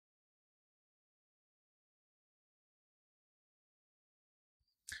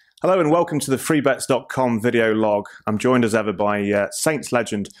Hello and welcome to the freebets.com video log. I'm joined as ever by Saints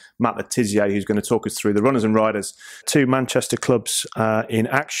legend Matt Tissier, who's going to talk us through the runners and riders. Two Manchester clubs in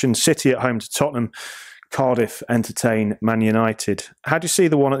action. City at home to Tottenham. Cardiff entertain Man United. How do you see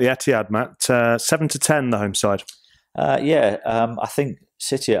the one at the Etihad, Matt? 7-10 the home side. I think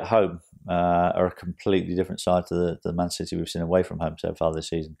City at home are a completely different side to the Man City we've seen away from home so far this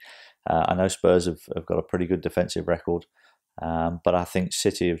season. I know Spurs have got a pretty good defensive record. But I think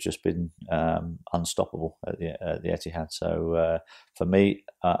City have just been unstoppable at the Etihad. So for me,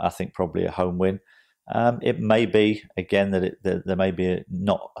 I think probably a home win. It may be again that there may be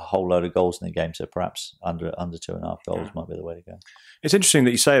not a whole load of goals in the game, so perhaps under 2.5 goals might be the way to go. It's interesting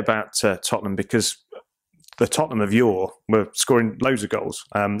that you say about Tottenham, because the Tottenham of yore were scoring loads of goals.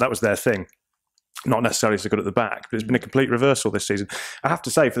 That was their thing. Not necessarily so good at the back, but it's been a complete reversal this season. I have to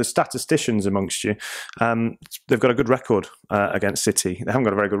say, for the statisticians amongst you, they've got a good record against City. They haven't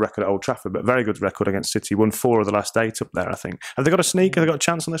got a very good record at Old Trafford, but a very good record against City. Won 4 of the last 8 up there, I think. Have they got a sneak? Have they got a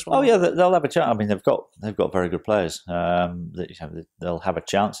chance on this one? Oh yeah, they'll have a chance. I mean, they've got very good players. They'll have a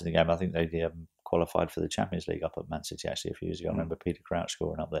chance in the game. I think they qualified for the Champions League up at Man City actually a few years ago. I remember Peter Crouch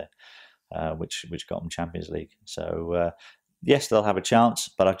scoring up there, which got them Champions League. So. Yes, they'll have a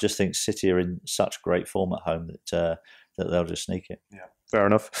chance, but I just think City are in such great form at home that they'll just sneak it. Yeah, fair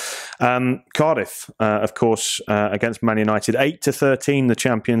enough. Cardiff, of course, against Man United, 8-13, the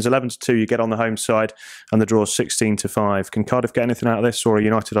champions. 11-2, you get on the home side, and the draw 16-5. Can Cardiff get anything out of this, or are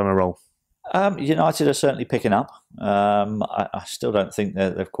United on a roll? United are certainly picking up. I still don't think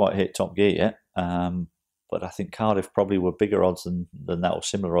they've quite hit top gear yet. But I think Cardiff probably were bigger odds than that, or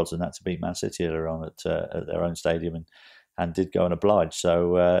similar odds than that, to beat Man City earlier on at their own stadium, and did go and oblige.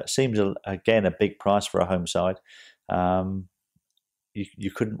 So seems, again, a big price for a home side.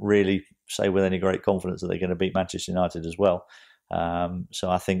 You couldn't really say with any great confidence that they're going to beat Manchester United as well. So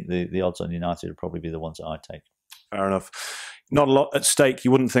I think the odds on United would probably be the ones that I'd take. Fair enough. Not a lot at stake,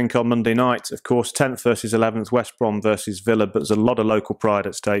 you wouldn't think, on Monday night. Of course, 10th versus 11th, West Brom versus Villa, but there's a lot of local pride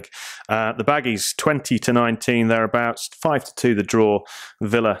at stake. The Baggies, 20-19 thereabouts, 5-2 the draw,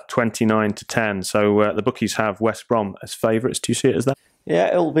 Villa 29-10. So the bookies have West Brom as favourites. Do you see it as that? Yeah,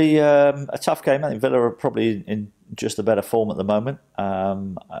 it'll be a tough game. I think Villa are probably in just a better form at the moment.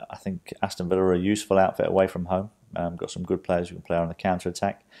 I think Aston Villa are a useful outfit away from home. Got some good players who can play on the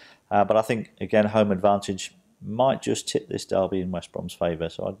counter-attack. But I think, again, home advantage might just tip this derby in West Brom's favour,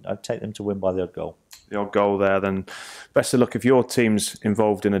 so I'd take them to win by the odd goal. The odd goal there, then. Best of luck if your team's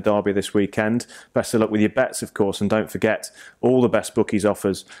involved in a derby this weekend. Best of luck with your bets, of course, and don't forget, all the best bookies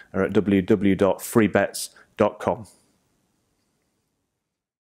offers are at www.freebets.com.